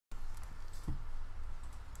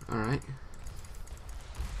Alright.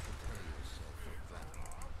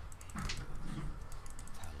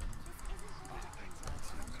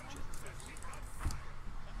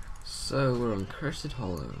 So we're on Cursed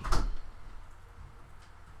Hollow.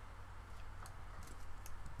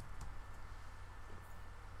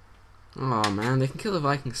 Oh man, they can kill the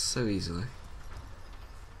Vikings so easily.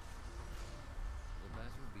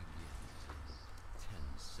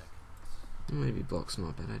 Maybe block's not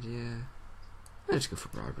a bad idea. I'll just go for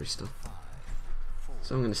bribery still.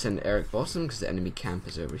 So I'm going to send Eric bottom because the enemy camp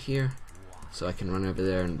is over here. So I can run over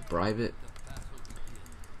there and bribe it.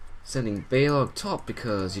 Sending Balog top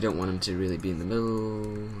because you don't want him to really be in the middle.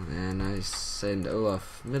 And I send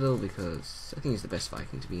Olaf middle because I think he's the best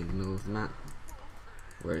Viking to be in the middle of the map,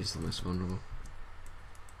 where he's the most vulnerable.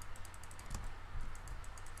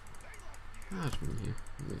 Ah, just move here.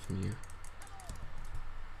 Move from here.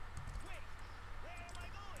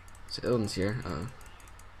 So Ilden's here.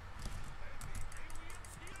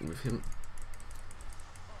 Move him.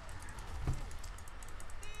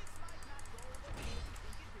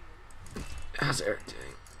 How's Eric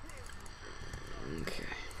doing? Okay.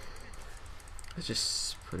 Let's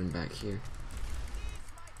just put him back here.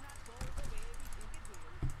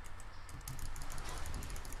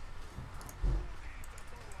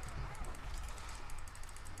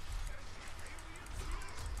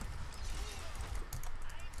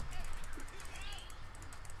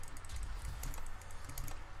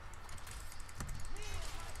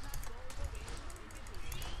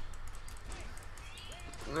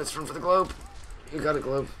 Let's run for the globe. You got a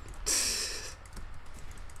globe.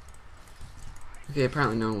 Okay,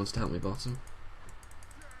 apparently no one wants to help me bottom.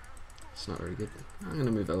 It's not very good. I'm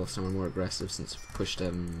gonna move Olaf somewhere more aggressive since I've pushed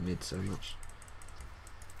mid so much.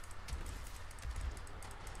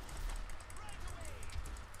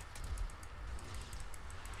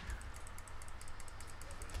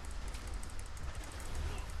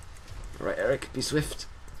 Alright, Eric, be swift.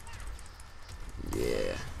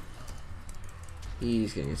 Yeah.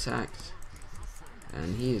 He's getting attacked.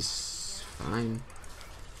 And he is fine.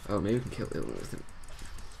 Oh, maybe we can kill Ilden with him.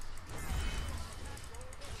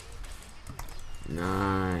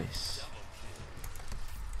 Nice.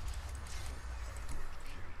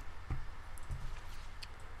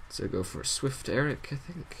 So go for a Swift Eric, I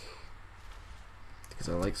think. Because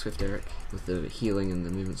I like Swift Eric with the healing and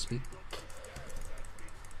the movement speed.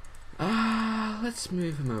 Let's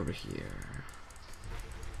move him over here.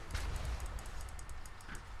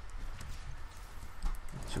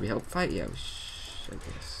 Should we help fight? Yeah, I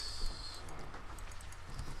guess.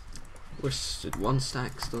 We're at one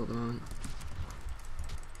stack still at the moment.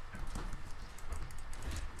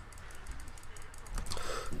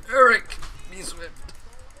 Eric! Be swift!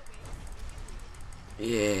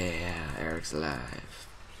 Yeah, Eric's alive.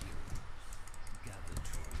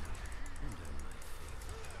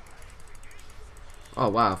 Oh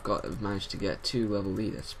wow, I've managed to get 2 level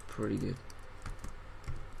lead. That's pretty good.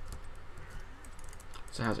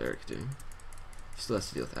 So how's Eric doing? He still has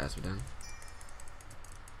to deal with Azmodan.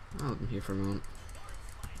 I'll leave him here for a moment.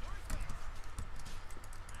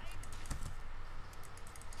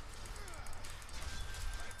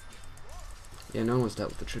 Yeah, no one's dealt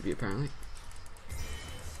with the tribute apparently.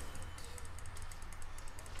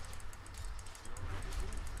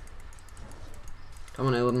 Come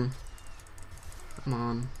on, Ilden. Come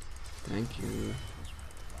on. Thank you.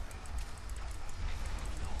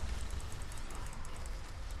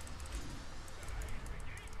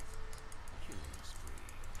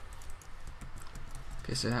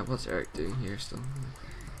 Okay, so what's Eric doing here still?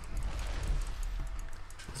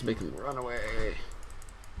 Let's make him run away.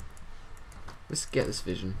 Let's get this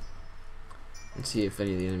vision and see if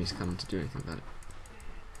any of the enemies come to do anything about it.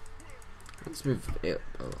 Let's move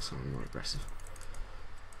someone more aggressive.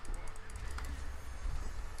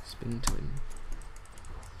 Spin twin.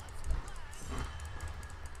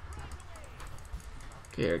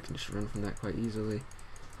 Okay, Eric can just run from that quite easily.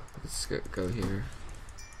 Let's go here.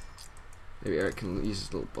 Maybe Eric can use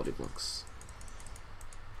his little body blocks.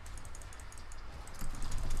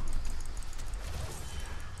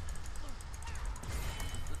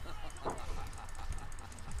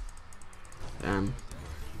 Damn.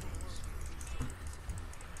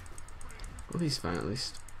 Well, he's fine at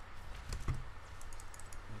least.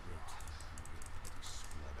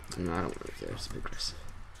 No, I don't want to go there, it's a bit aggressive.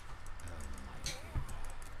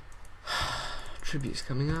 Tribute's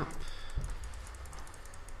coming up.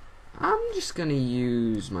 I'm just gonna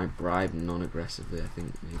use my bribe non-aggressively, I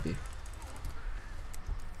think, maybe.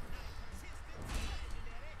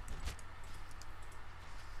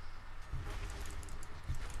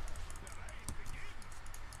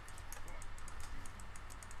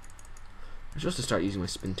 I'm supposed to start using my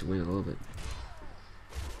spin to win a little bit.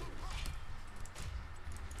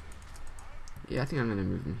 Yeah, I think I'm gonna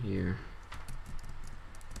move him here.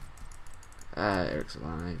 Eric's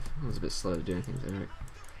alive. I was a bit slow to do anything with Eric.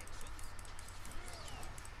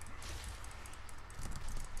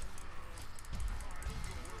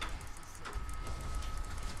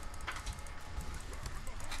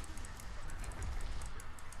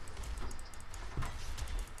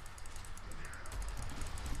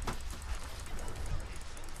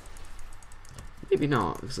 Maybe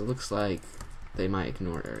not, because it looks like they might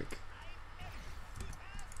ignore Eric.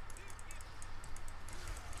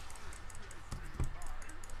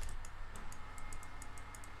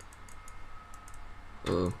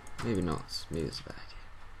 Oh, maybe not. Maybe it's a bad idea.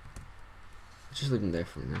 Let's just leave him there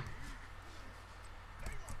for now.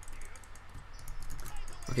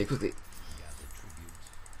 Okay, quickly.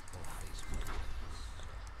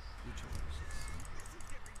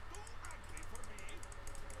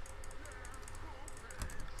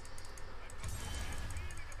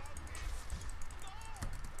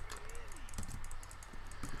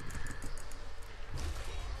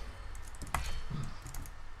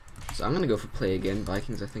 So I'm gonna go for play again,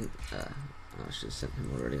 Vikings. I think. I should have sent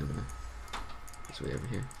him already on his way over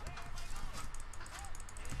here.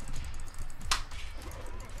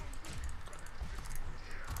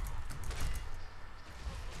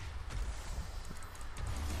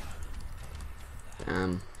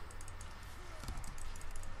 Damn.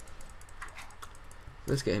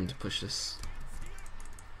 Let's get him to push this.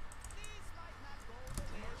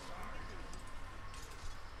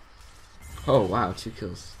 Oh wow, 2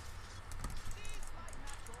 kills.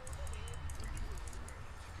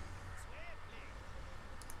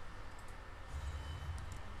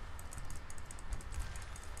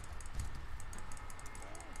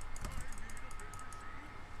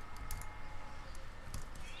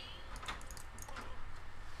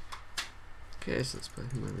 Okay, so let's put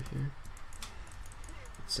him over here.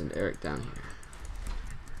 Let's send Eric down here.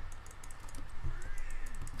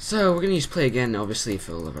 So we're gonna use play again, obviously, if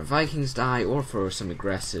all of our Vikings die, or for some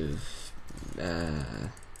aggressive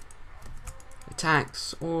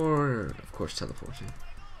attacks, or of course teleporting.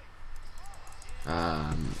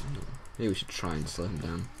 Maybe we should try and slow him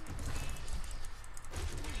down.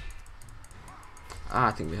 Ah,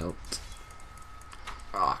 I think we helped.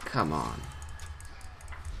 Oh, come on.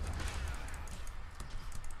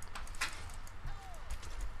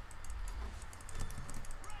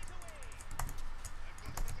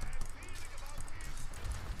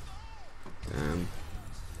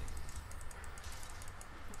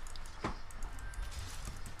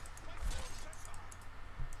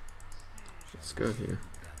 Let's go here.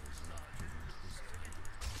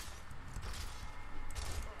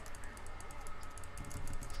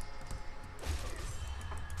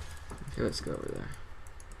 Okay, let's go over there.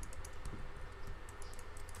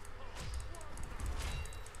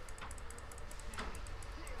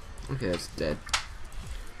 Okay, that's dead.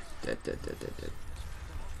 Dead.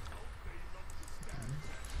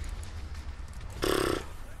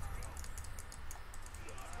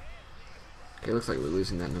 Okay, looks like we're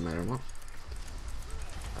losing that no matter what.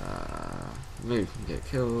 Maybe we can get a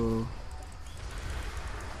kill.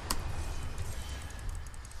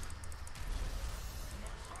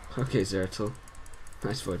 Okay, Zeratul.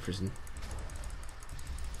 Nice void prison.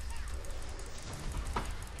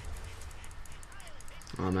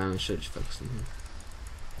 Oh man, I should have just focused on him.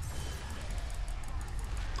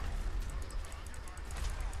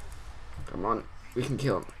 Come on, we can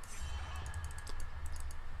kill him.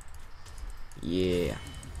 Yeah.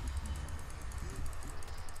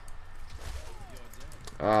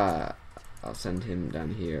 I'll send him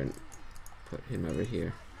down here and put him over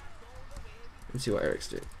here. And see what Eric's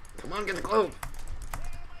doing. Come on, get the globe!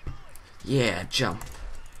 Yeah, jump.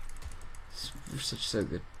 You're so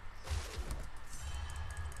good.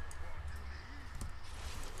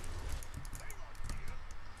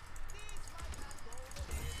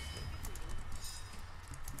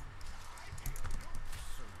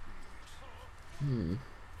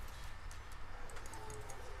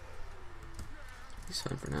 He's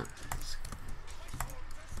fine for now.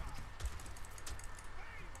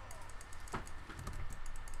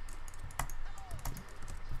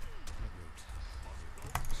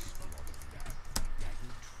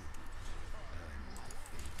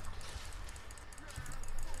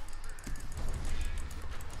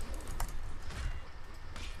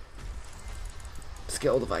 Let's get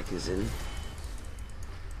all the Vikings in.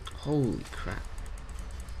 Holy crap.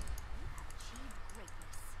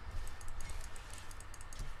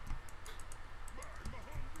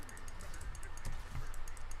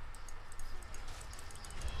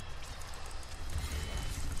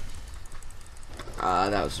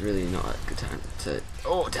 That was really not a good time to...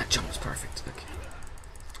 Oh, that jump was perfect. Okay.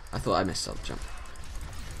 I thought I messed up the jump.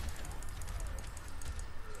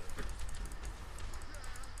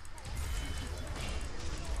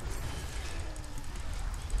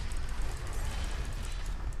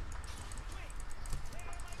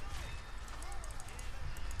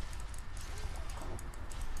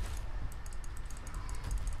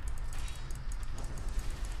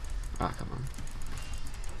 Ah, come on.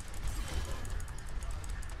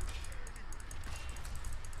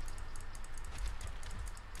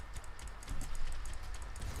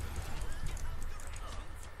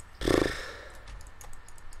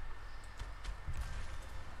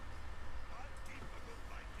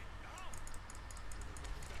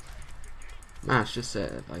 It's just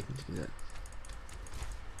set a Viking to do that.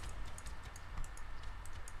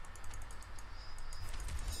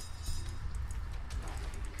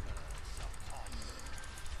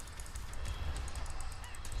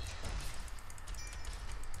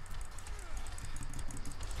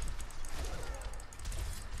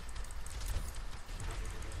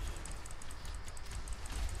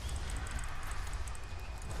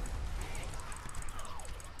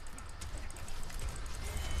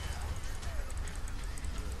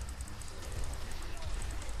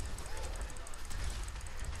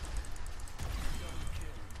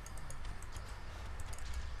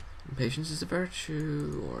 Patience is a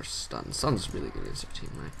virtue, or stun. Stun's really good against our team,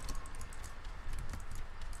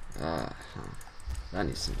 right? That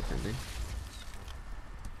needs some defending.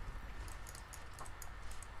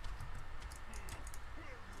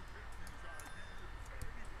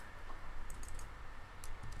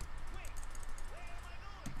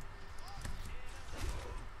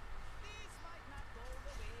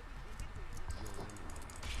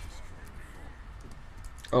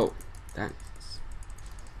 Oh, thanks.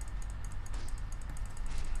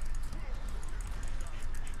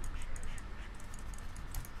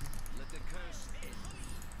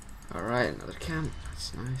 Alright, another camp.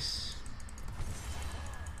 That's nice.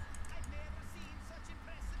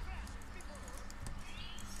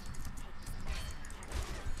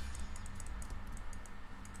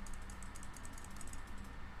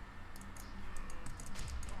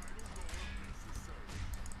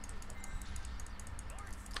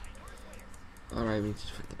 Alright, we need to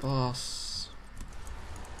defend the boss.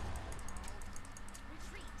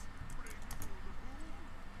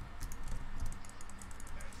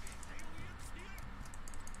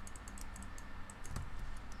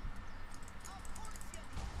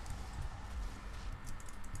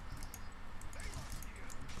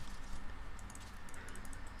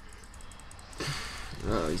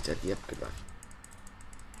 Oh, he's dead. Yep, goodbye.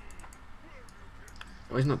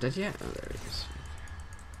 Oh, he's not dead yet? Oh, there he is.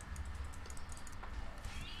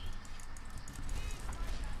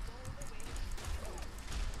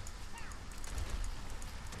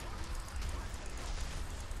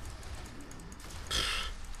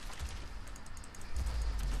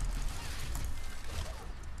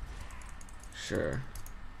 Sure.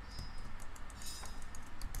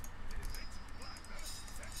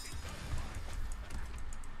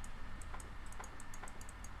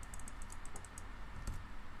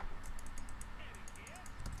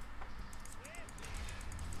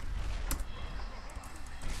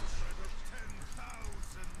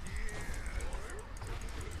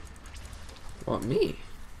 What, me?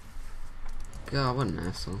 God, what an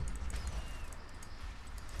asshole.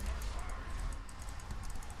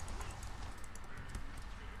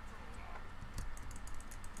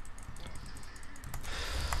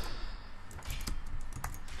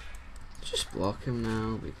 Just block him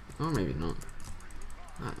now, or maybe not.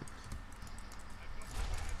 I don't know.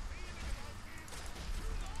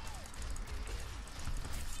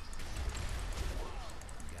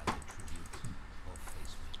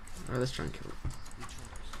 Alright, let's try and kill him.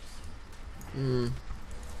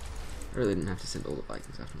 I really didn't have to send all the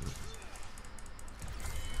Vikings after that.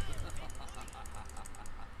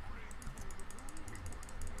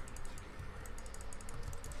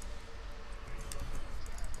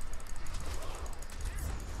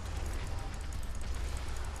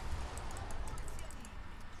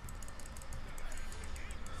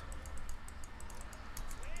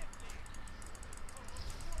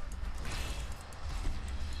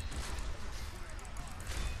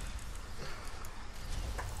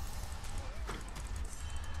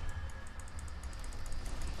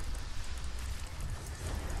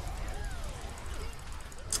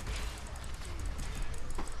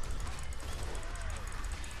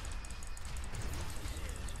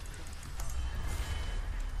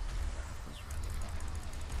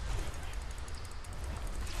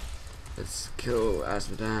 Let's kill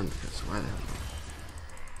Asmodan, because why the hell not?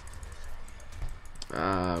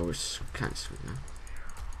 We're kind of screwed now.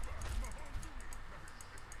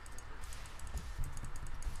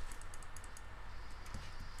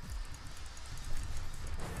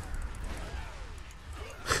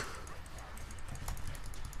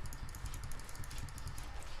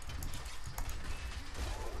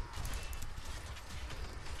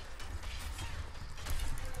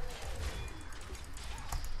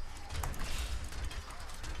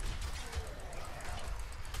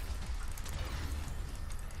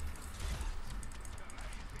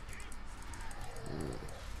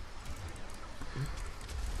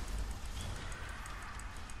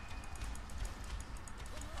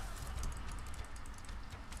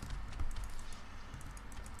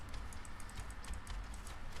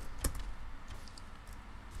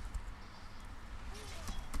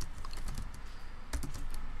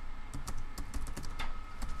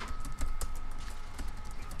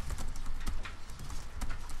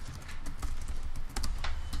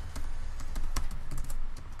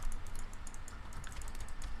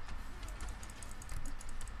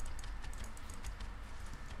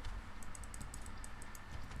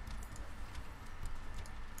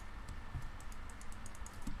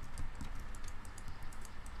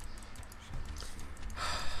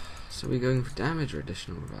 So are we going for damage or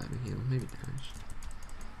additional revive and heal? Maybe damage.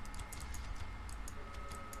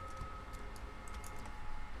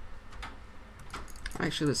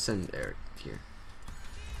 Actually, let's send Eric here.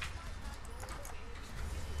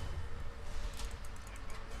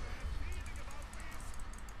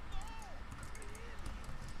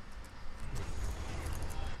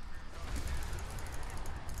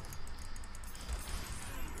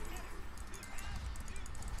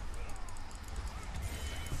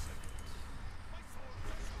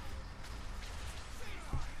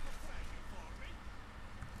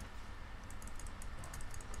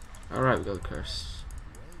 Alright, we got the curse.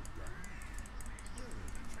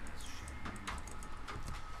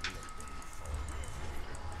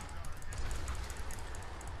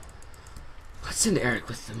 Let's send Eric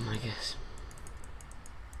with them, I guess.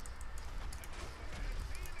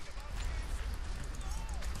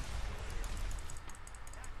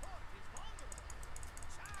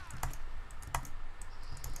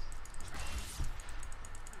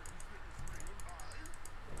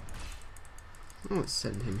 Oh, let's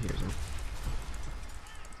send him here as well.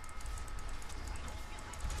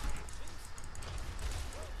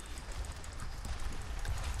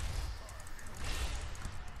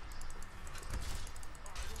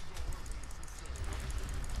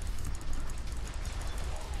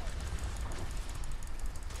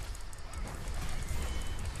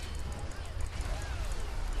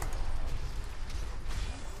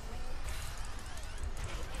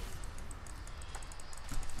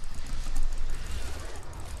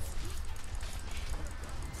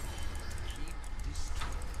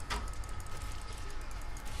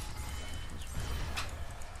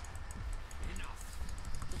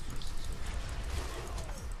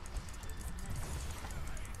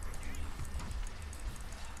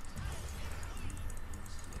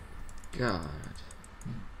 God.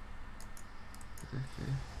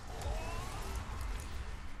 Okay.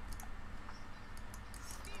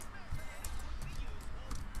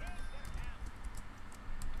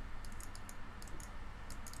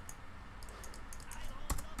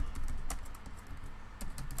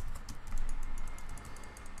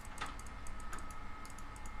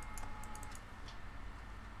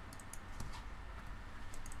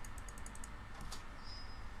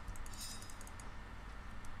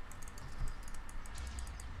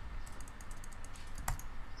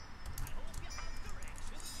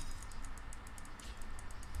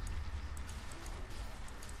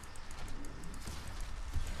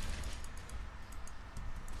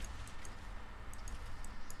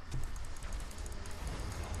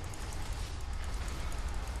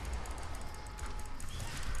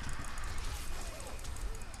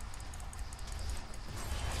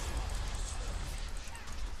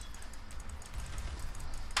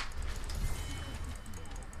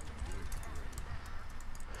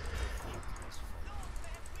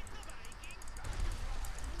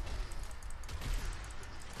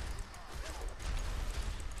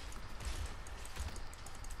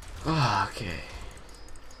 Oh, okay.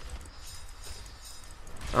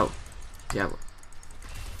 Oh, Diablo.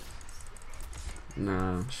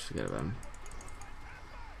 No, just forget about him.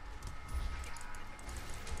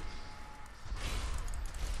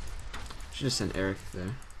 Should have sent Eric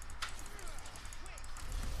there.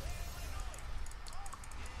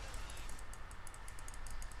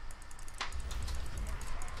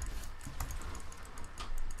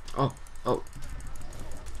 Oh, oh.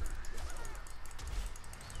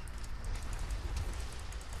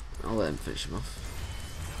 I'll let him finish him off.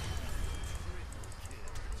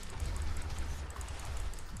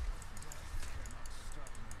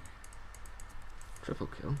 Triple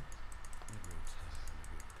kill.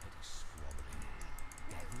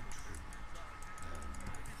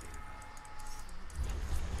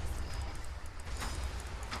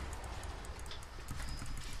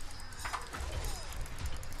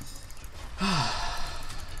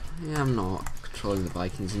 Yeah, I'm not controlling the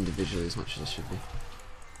Vikings individually as much as I should be.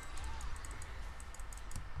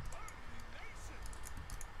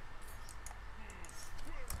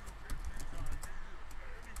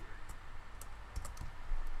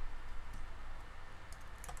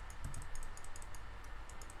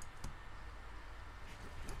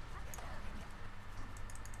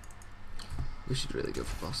 We should really go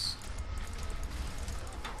for boss.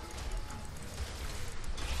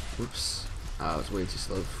 Oops. I was way too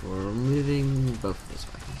slow for removing both of those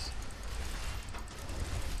Vikings.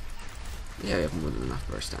 Yeah, we have more than enough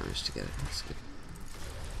burst damage to get it. That's good.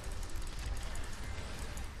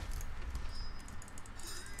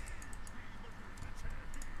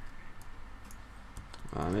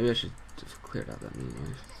 Maybe I should have cleared out that mean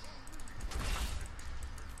wave.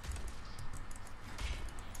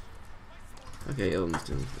 Okay, Ilden's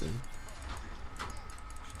doing good.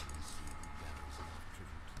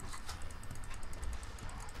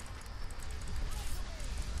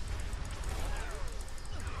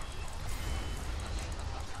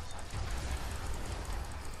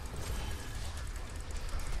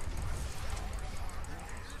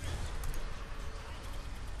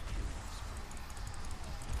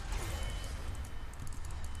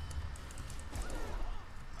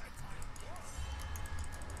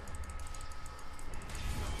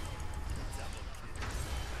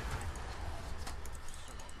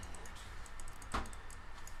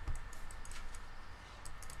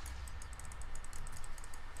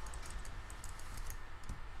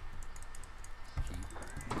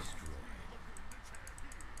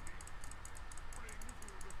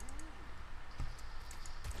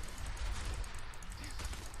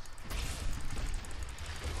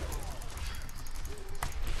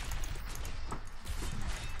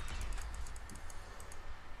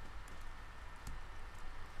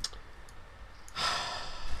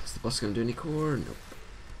 Boss gonna do any core? Nope.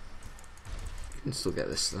 You can still get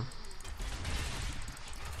this though.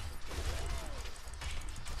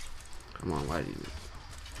 Come on, why do you?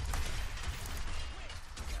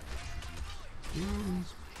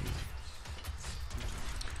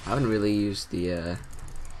 I haven't really used the.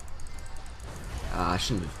 I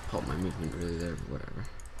shouldn't have popped my movement really there, but whatever.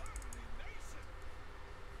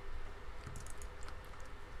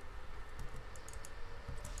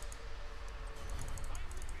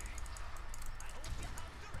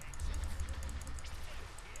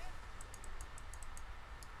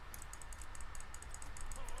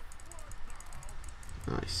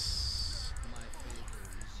 Nice.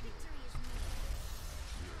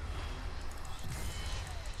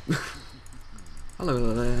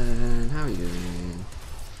 Hello then, how are you doing?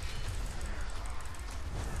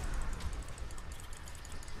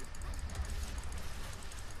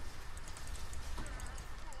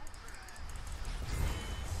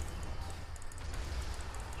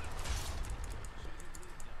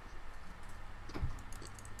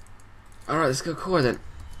 Alright, let's go core then.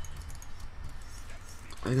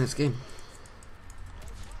 I think that's game.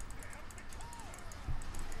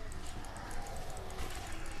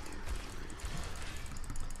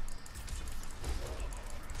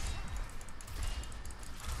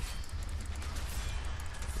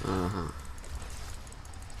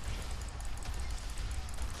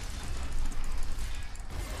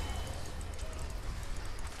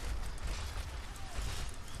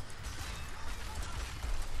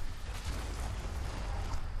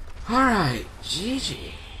 Alright,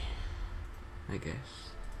 GG. I guess.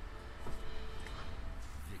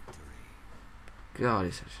 God,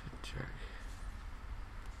 he's such a jerk.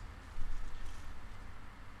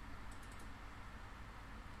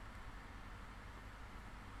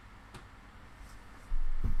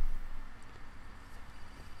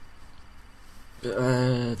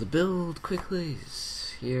 The build quickly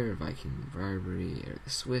is here. Viking Bribery, Eric the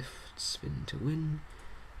Swift, spin to win,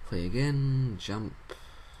 play again, jump,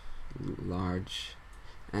 large,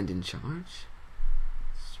 and in charge.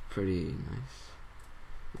 It's pretty nice.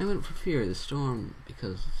 I went for Fear of the Storm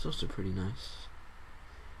because it's also pretty nice.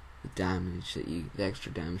 The damage that the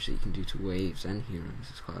extra damage that you can do to waves and heroes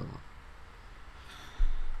is quite a lot.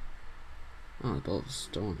 Oh, the Bolt of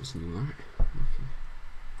Storm is new art. Okay.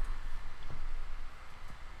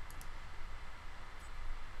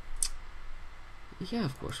 Yeah,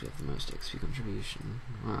 of course we have the most XP contribution.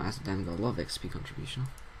 Wow, that's damn got a lot of XP contribution.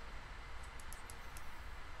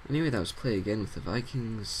 Anyway, that was Play Again with the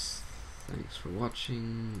Vikings. Thanks for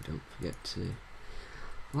watching. Don't forget to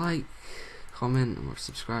like, comment, or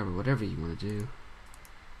subscribe, or whatever you want to do.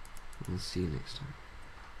 I'll see you next time.